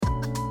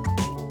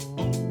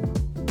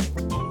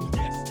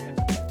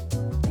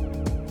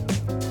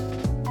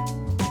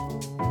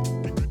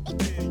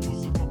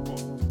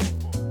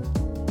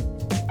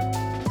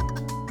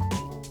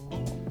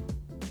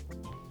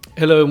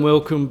Hello and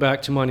welcome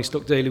back to Mining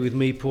Stock Daily with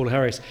me, Paul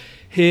Harris,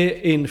 here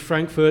in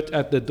Frankfurt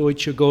at the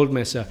Deutsche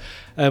Goldmesse.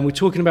 We're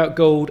talking about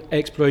gold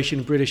exploration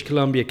in British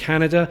Columbia,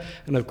 Canada,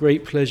 and I have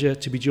great pleasure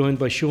to be joined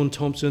by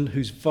Thompson,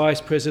 who's Vice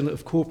President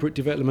of Corporate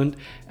Development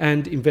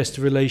and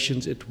Investor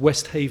Relations at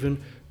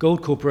Westhaven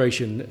Gold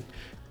Corporation.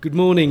 Good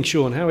morning,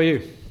 Sean. How are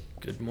you?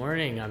 Good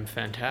morning. I'm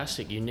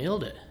fantastic. You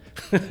nailed it.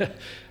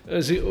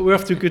 We're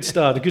off to a good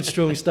start, a good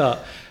strong start.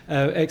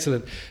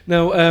 Excellent.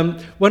 Now,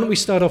 why don't we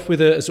start off with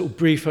a sort of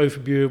brief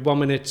overview, 1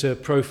 minute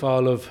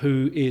profile of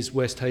who is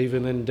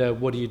Westhaven and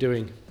what are you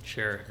doing?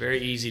 Sure. Very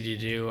easy to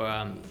do.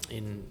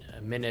 In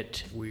a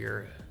minute,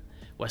 we're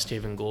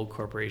Westhaven Gold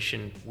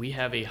Corporation. We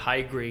have a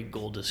high-grade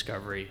gold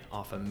discovery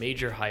off a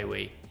major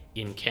highway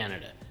in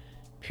Canada,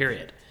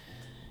 period.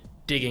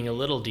 Digging a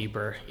little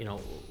deeper,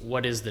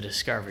 what is the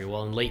discovery?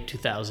 Well, in late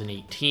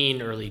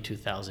 2018, early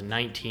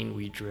 2019,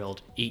 we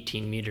drilled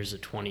 18 meters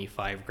of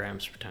 25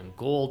 grams per ton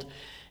gold,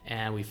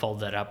 and we followed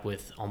that up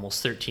with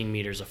almost 13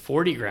 meters of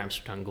 40 grams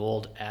per ton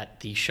gold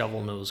at the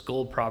Shovel Nose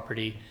Gold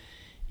property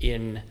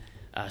in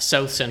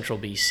south central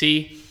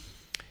BC.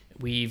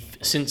 We've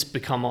since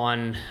become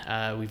on,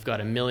 we've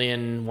got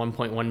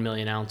 1.1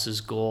 million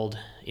ounces gold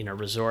in a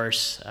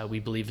resource. We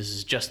believe this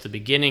is just the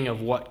beginning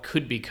of what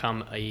could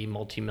become a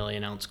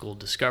multi-million ounce gold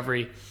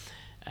discovery.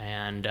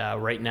 And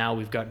right now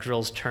we've got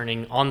drills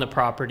turning on the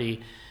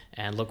property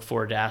and look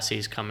forward to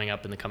assays coming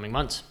up in the coming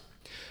months.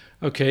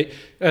 Okay,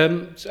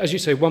 as you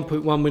say,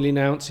 1.1 million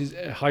ounces,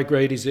 high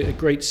grade is a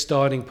great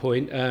starting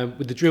point.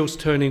 With the drills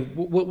turning,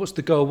 what's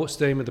the goal? What's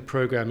the aim of the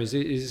program? Is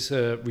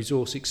it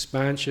resource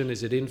expansion?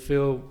 Is it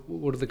infill?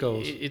 What are the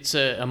goals? It's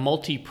a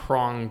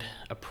multi-pronged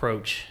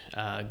approach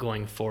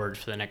going forward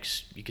for the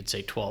next, you could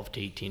say, 12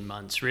 to 18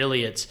 months.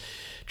 Really, it's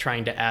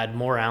trying to add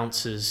more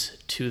ounces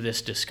to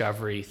this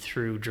discovery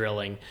through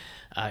drilling.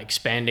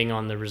 Expanding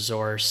on the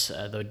resource,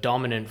 the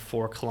dominant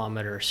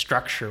 4-kilometer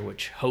structure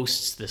which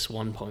hosts this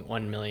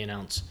 1.1 million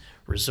ounce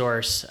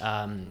resource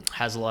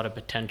has a lot of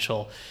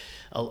potential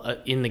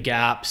in the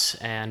gaps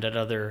and at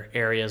other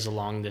areas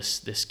along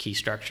this key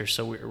structure.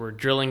 So we're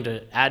drilling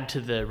to add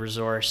to the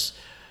resource,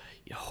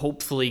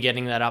 hopefully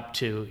getting that up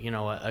to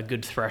a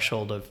good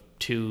threshold of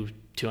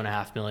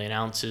 2.5 million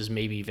ounces,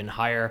 maybe even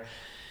higher.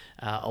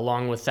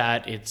 Along with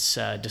that, it's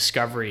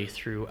discovery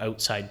through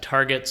outside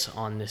targets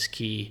on this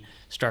key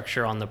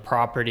structure on the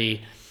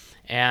property.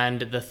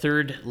 And the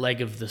third leg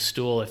of the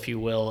stool, if you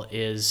will,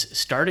 is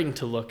starting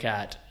to look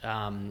at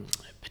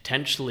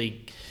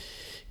potentially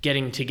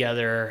getting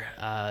together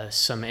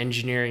some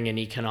engineering and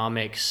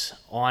economics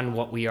on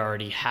what we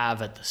already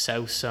have at the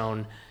South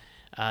Zone.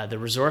 The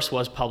resource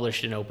was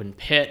published in open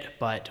pit,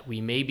 but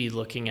we may be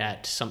looking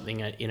at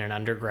something in an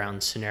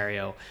underground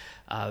scenario.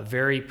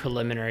 Very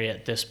preliminary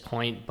at this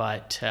point,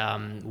 but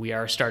we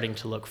are starting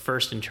to look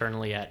first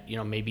internally at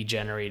maybe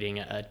generating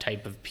a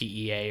type of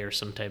PEA or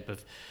some type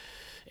of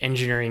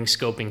engineering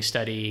scoping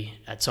study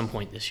at some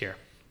point this year.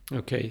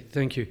 Okay,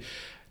 thank you.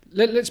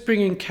 Let's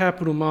bring in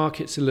capital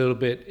markets a little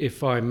bit,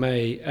 if I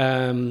may.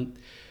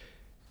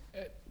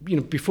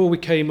 Before we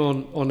came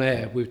on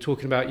air, we were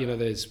talking about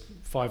there's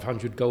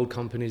 500 gold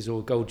companies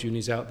or gold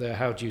juniors out there.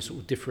 How do you sort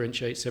of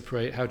differentiate,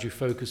 separate? How do you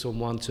focus on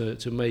one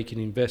to make an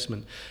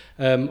investment?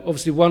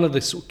 Obviously, one of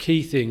the sort of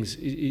key things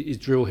is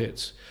drill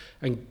hits,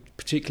 and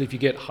particularly if you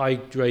get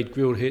high-grade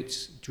drill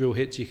hits,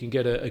 you can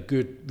get a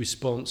good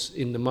response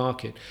in the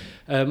market.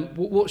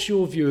 What's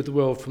your view of the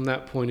world from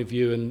that point of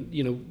view,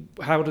 and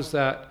how does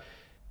that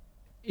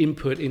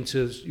input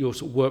into your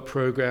sort of work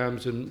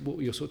programs and what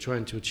you're sort of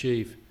trying to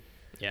achieve?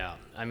 Yeah,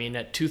 I mean,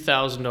 at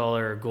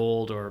 $2,000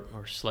 gold or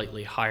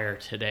slightly higher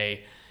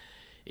today,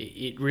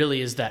 it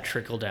really is that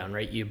trickle down,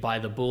 right? You buy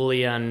the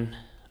bullion,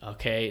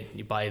 okay,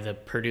 you buy the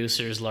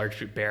producers,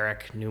 Large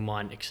Barrick,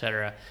 Newmont,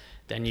 etc.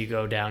 Then you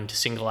go down to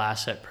single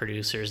asset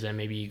producers, then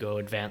maybe you go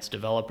advanced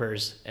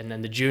developers, and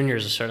then the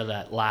juniors are sort of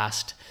that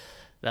last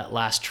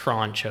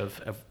tranche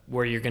of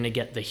where you're going to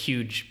get the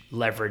huge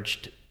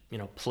leveraged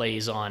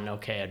plays on,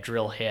 a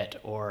drill hit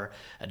or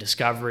a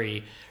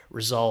discovery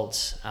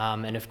results.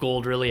 And if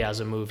gold really has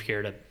a move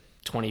here to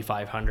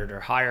 2,500 or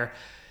higher,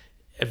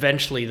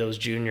 eventually those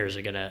juniors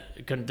are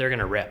they're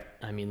gonna rip.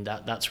 I mean,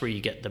 that's where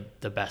you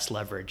get the best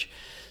leverage.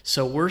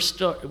 So we're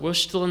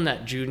still in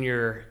that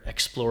junior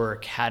explorer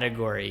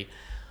category,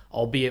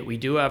 albeit we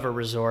do have a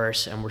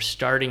resource and we're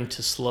starting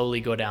to slowly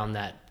go down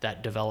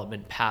that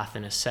development path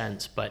in a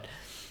sense, but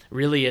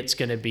really it's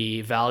going to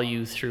be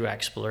value through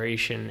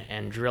exploration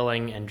and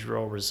drilling and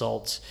drill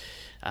results.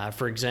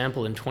 For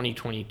example, in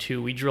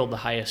 2022, we drilled the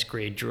highest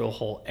grade drill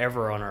hole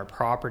ever on our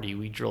property.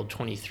 We drilled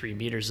 23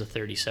 meters of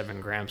 37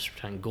 grams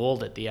per ton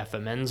gold at the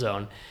FMN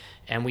zone,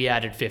 and we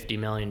added 50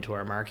 million to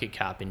our market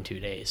cap in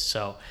 2 days.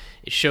 So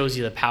it shows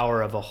you the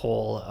power of a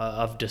hole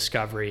of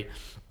discovery.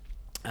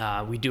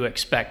 We do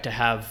expect to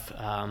have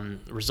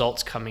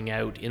results coming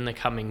out in the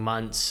coming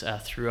months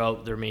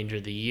throughout the remainder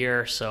of the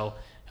year. So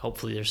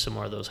hopefully there's some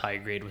more of those high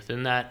grade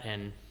within that.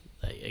 And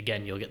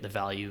again, you'll get the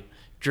value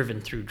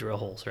driven through drill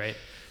holes, right?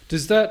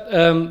 Does that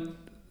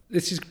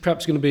this is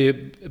perhaps going to be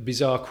a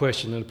bizarre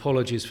question, and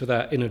apologies for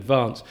that in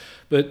advance.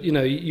 But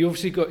you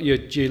obviously got your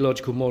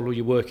geological model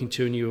you're working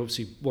to, and you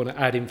obviously want to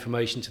add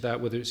information to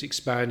that, whether it's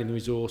expanding the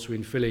resource or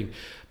infilling.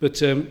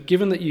 But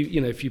given that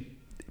if you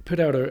put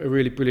out a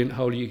really brilliant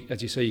hole,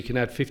 as you say, you can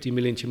add 50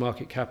 million to your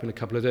market cap in a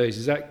couple of days.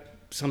 Does that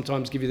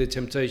sometimes give you the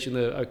temptation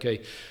that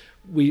okay,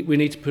 we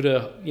need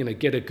to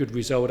get a good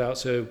result out,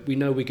 so we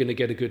know we're going to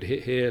get a good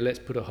hit here, let's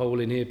put a hole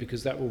in here,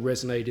 because that will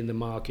resonate in the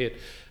market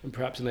and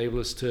perhaps enable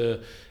us to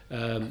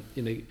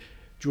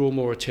draw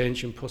more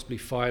attention, possibly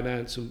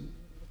finance, and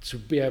to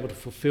be able to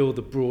fulfill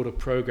the broader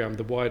program,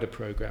 the wider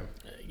program?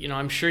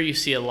 I'm sure you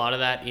see a lot of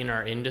that in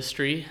our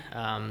industry.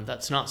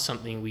 That's not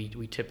something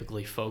we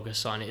typically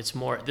focus on. It's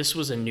more, this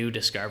was a new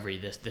discovery,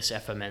 this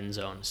FMN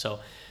zone. So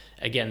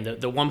again,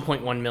 the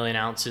 1.1 million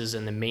ounces,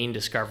 and the main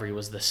discovery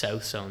was the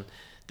south zone.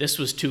 This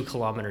was 2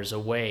 kilometers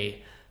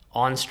away,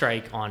 on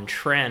strike, on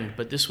trend,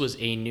 but this was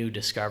a new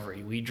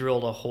discovery. We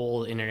drilled a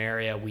hole in an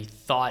area we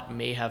thought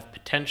may have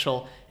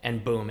potential,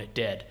 and boom, it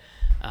did.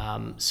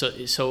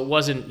 So it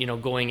wasn't,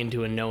 going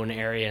into a known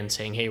area and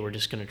saying, hey, we're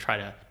just going to try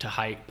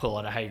to pull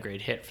out a high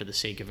grade hit for the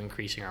sake of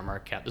increasing our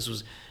market cap. This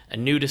was a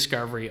new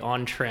discovery,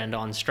 on trend,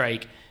 on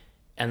strike,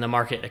 and the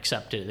market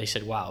accepted it. They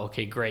said, wow,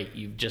 okay, great.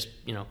 You've just,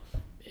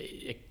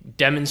 it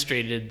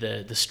demonstrated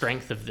the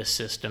strength of this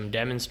system,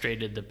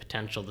 demonstrated the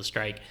potential to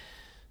strike.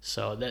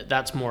 So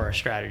that's more our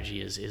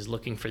strategy, is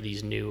looking for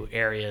these new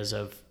areas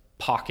of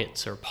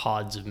pockets or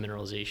pods of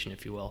mineralization,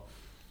 if you will.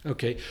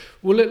 Okay,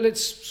 well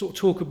let's sort of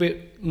talk a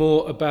bit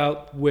more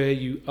about where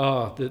you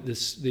are,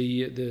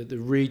 the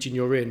region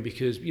you're in,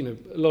 because a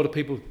lot of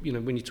people,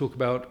 when you talk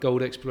about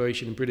gold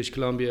exploration in British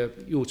Columbia,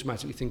 you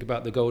automatically think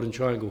about the Golden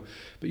Triangle,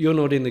 but you're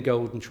not in the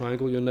Golden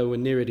Triangle. You're nowhere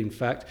near it. In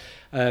fact,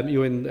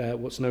 you're in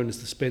what's known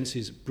as the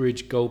Spencer's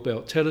Bridge Gold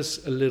Belt. Tell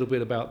us a little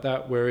bit about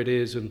that, where it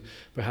is, and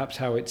perhaps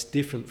how it's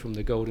different from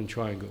the Golden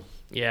Triangle.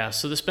 Yeah,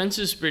 so the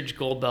Spencer's Bridge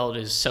Gold Belt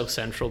is south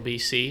central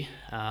BC.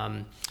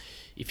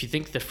 If you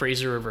think the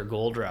Fraser River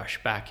Gold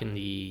Rush back in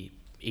the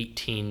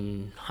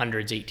 1800s,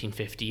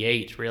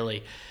 1858,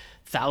 really,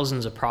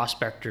 thousands of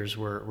prospectors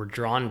were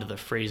drawn to the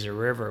Fraser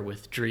River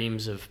with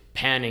dreams of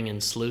panning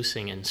and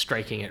sluicing and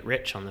striking it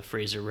rich on the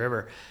Fraser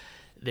River.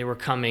 They were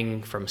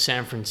coming from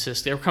San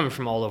Francisco. They were coming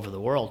from all over the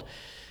world.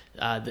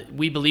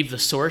 We believe the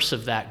source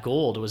of that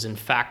gold was, in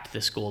fact,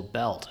 this gold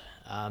belt.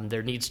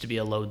 There needs to be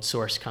a lode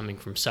source coming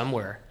from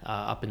somewhere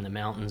up in the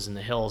mountains and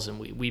the hills, and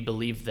we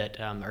believe that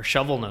our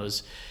shovel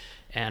nose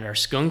and our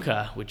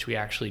Skunka, which we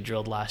actually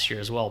drilled last year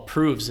as well,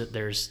 proves that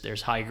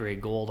there's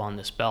high-grade gold on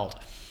this belt.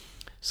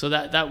 So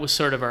that was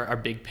sort of our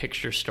big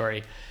picture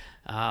story.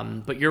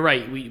 But you're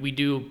right, we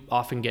do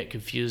often get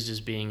confused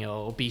as being,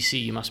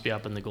 BC, you must be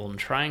up in the Golden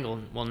Triangle.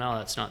 Well, no,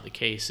 that's not the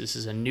case. This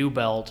is a new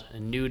belt, a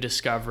new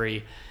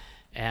discovery,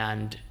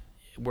 and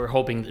we're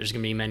hoping there's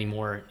going to be many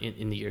more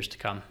in the years to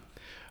come.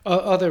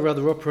 Are there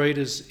other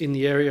operators in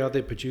the area? Are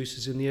there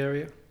producers in the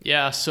area?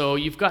 Yeah, so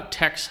you've got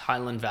Teck's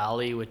Highland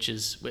Valley, which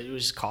is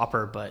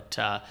copper, but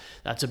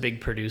that's a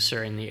big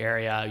producer in the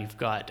area. You've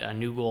got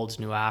New Gold's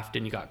New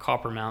Afton. You got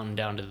Copper Mountain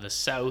down to the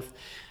south,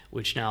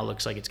 which now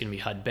looks like it's going to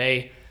be Hud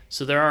Bay.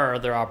 So there are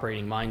other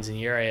operating mines in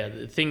the area.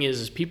 The thing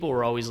is people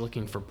were always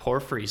looking for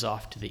porphyries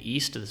off to the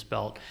east of this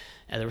belt,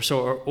 and they were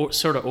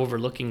sort of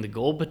overlooking the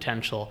gold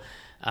potential.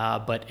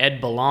 But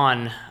Ed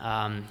Ballon,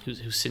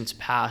 who's since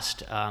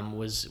passed,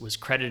 was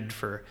credited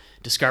for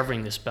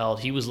discovering this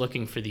belt. He was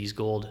looking for these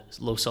gold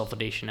low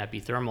sulfidation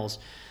epithermals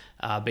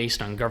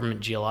based on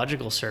government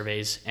geological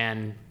surveys.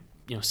 And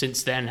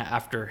since then,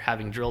 after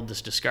having drilled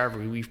this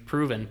discovery, we've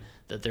proven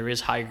that there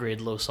is high-grade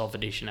low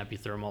sulfidation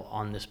epithermal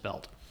on this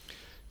belt.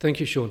 Thank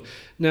you, Sean.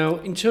 Now,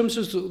 in terms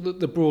of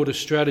the broader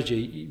strategy,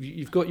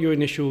 you've got your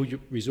initial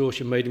resource,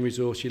 your maiden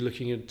resource. You're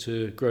looking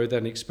to grow that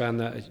and expand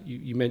that.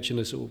 You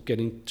mentioned sort of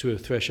getting to a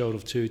threshold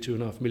of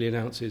 2.5 million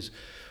ounces.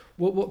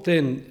 What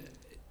then?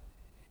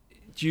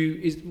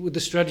 Would the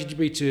strategy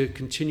be to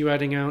continue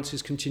adding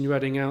ounces?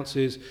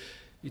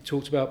 You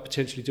talked about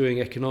potentially doing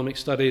economic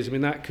studies. I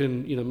mean, that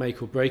can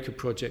make or break a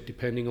project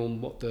depending on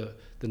what the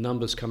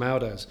numbers come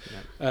out as.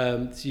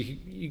 Yeah. So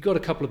you've got a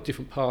couple of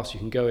different paths you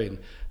can go in.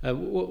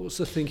 What's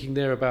the thinking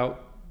there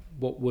about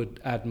what would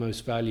add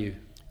most value?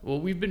 Well,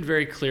 we've been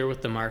very clear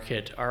with the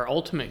market. Our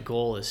ultimate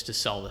goal is to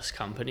sell this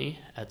company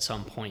at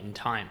some point in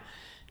time.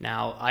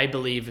 Now, I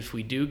believe if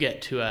we do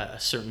get to a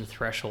certain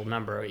threshold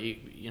number,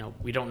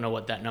 we don't know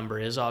what that number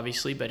is,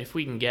 obviously, but if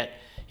we can get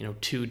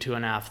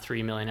 2.5,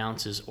 3 million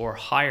ounces or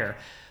higher,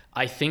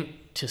 I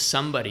think to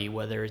somebody,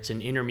 whether it's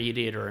an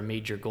intermediate or a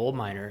major gold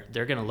miner,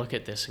 they're going to look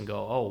at this and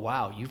go, oh,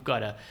 wow, you've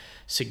got a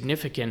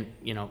significant,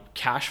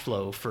 cash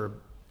flow for,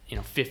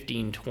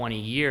 15, 20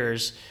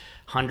 years,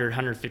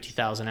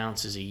 150,000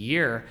 ounces a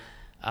year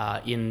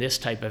in this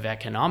type of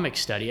economic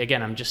study.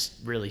 Again, I'm just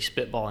really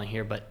spitballing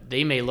here, but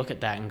they may look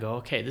at that and go,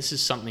 okay, this is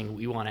something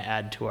we want to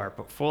add to our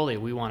portfolio.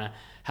 We want to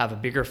have a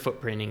bigger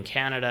footprint in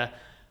Canada,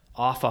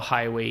 off a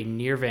highway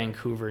near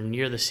Vancouver,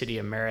 near the city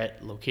of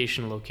Merritt,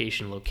 location,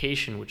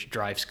 which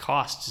drives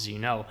costs, as you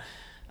know.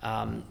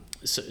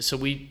 So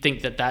we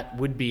think that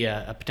would be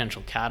a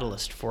potential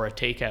catalyst for a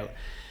takeout.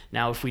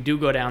 Now, if we do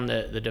go down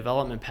the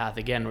development path,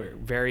 again, we're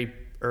very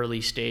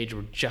early stage.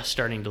 We're just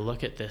starting to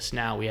look at this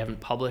now. We haven't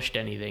published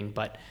anything,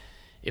 but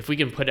if we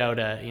can put out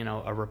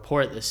a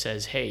report that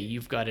says, hey,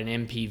 you've got an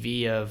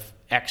MPV of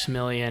X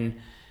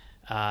million,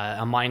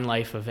 a mine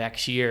life of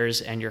X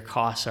years, and your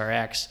costs are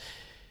X,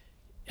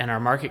 and our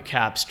market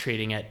cap's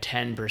trading at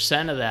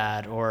 10% of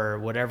that, or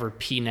whatever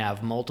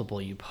PNAV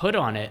multiple you put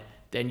on it,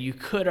 then you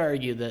could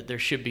argue that there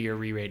should be a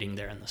re-rating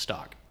there in the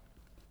stock.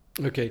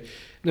 Okay.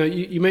 Now,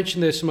 you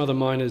mentioned there's some other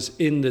miners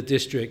in the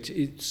district.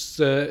 It's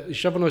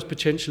Shovel Knight's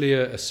potentially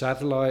a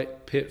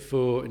satellite pit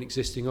for an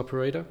existing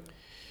operator?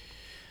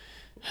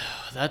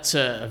 That's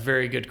a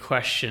very good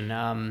question.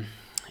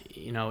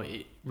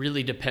 It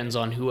really depends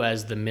on who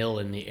has the mill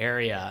in the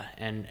area.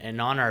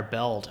 And on our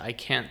belt, I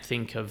can't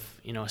think of,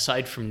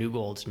 aside from New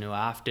Gold's New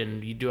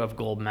Afton, you do have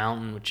Gold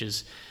Mountain, which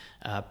is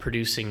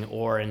producing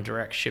ore and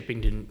direct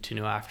shipping to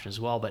New Afton as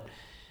well. But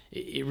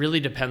it really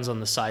depends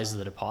on the size of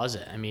the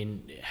deposit. I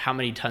mean, how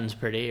many tons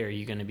per day are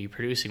you going to be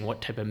producing?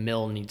 What type of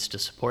mill needs to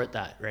support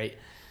that, right?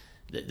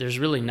 There's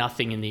really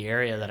nothing in the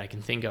area that I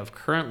can think of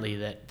currently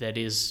that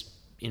is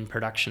in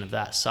production of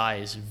that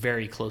size,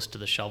 very close to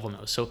the shovel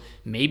nose. So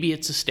maybe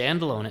it's a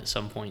standalone at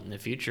some point in the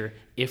future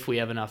if we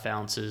have enough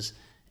ounces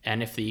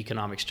and if the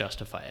economics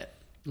justify it.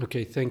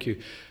 Okay, thank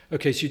you.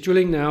 Okay, so you're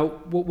drilling now.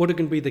 What are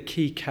going to be the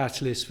key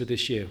catalysts for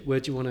this year? Where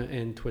do you want to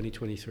end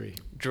 2023?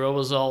 Drill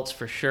results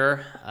for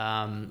sure.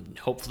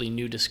 Hopefully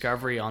new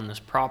discovery on this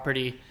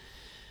property.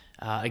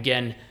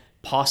 Again,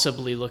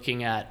 possibly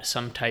looking at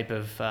some type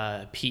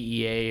of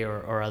PEA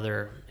or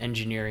other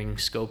engineering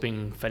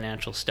scoping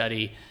financial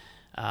study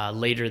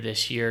later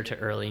this year to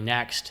early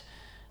next.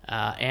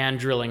 And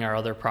drilling our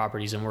other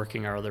properties and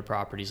working our other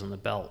properties on the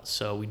belt.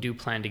 So we do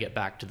plan to get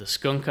back to the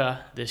Skunka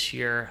this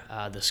year,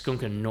 the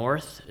Skunka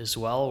North as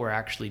well. We're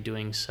actually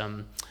doing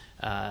some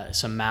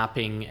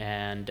mapping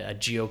and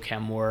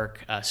geochem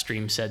work,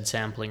 stream sed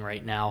sampling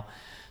right now.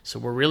 So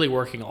we're really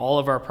working all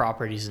of our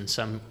properties in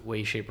some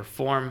way, shape, or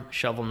form,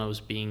 Shovel Nose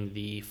being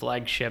the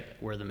flagship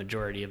where the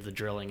majority of the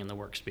drilling and the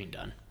work's being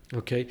done.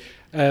 Okay.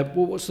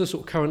 What's the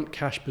sort of current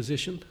cash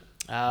position?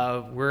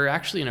 We're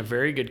actually in a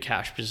very good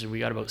cash position. We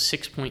got about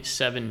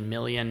 6.7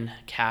 million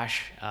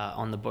cash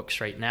on the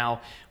books right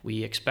now.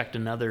 We expect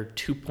another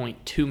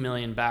 2.2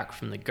 million back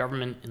from the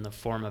government in the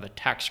form of a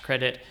tax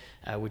credit,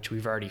 which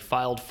we've already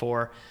filed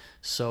for.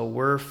 So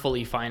we're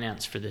fully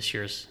financed for this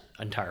year's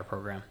entire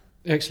program.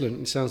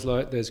 Excellent. It sounds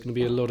like there's going to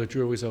be a lot of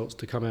drill results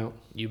to come out.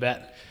 You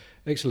bet.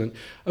 Excellent.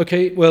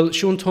 Okay, well,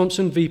 Sean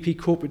Thompson, VP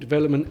Corporate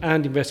Development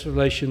and Investor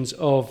Relations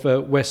of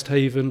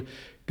Westhaven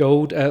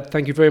Gold.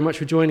 Thank you very much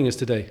for joining us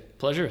today.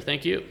 Pleasure.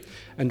 Thank you.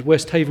 And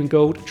Westhaven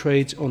Gold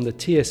trades on the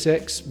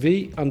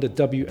TSXV under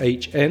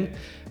WHN.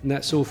 And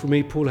that's all from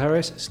me, Paul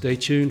Harris. Stay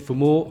tuned for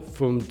more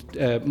from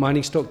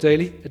Mining Stock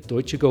Daily at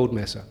Deutsche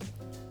Goldmesse.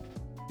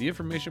 The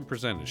information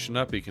presented should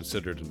not be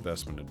considered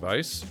investment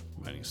advice.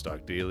 Mining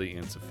Stock Daily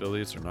and its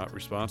affiliates are not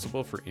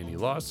responsible for any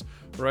loss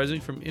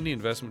arising from any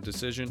investment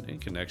decision in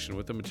connection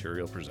with the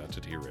material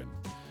presented herein.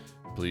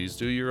 Please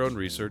do your own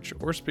research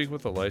or speak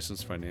with a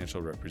licensed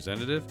financial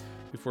representative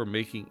before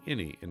making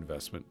any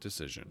investment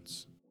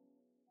decisions.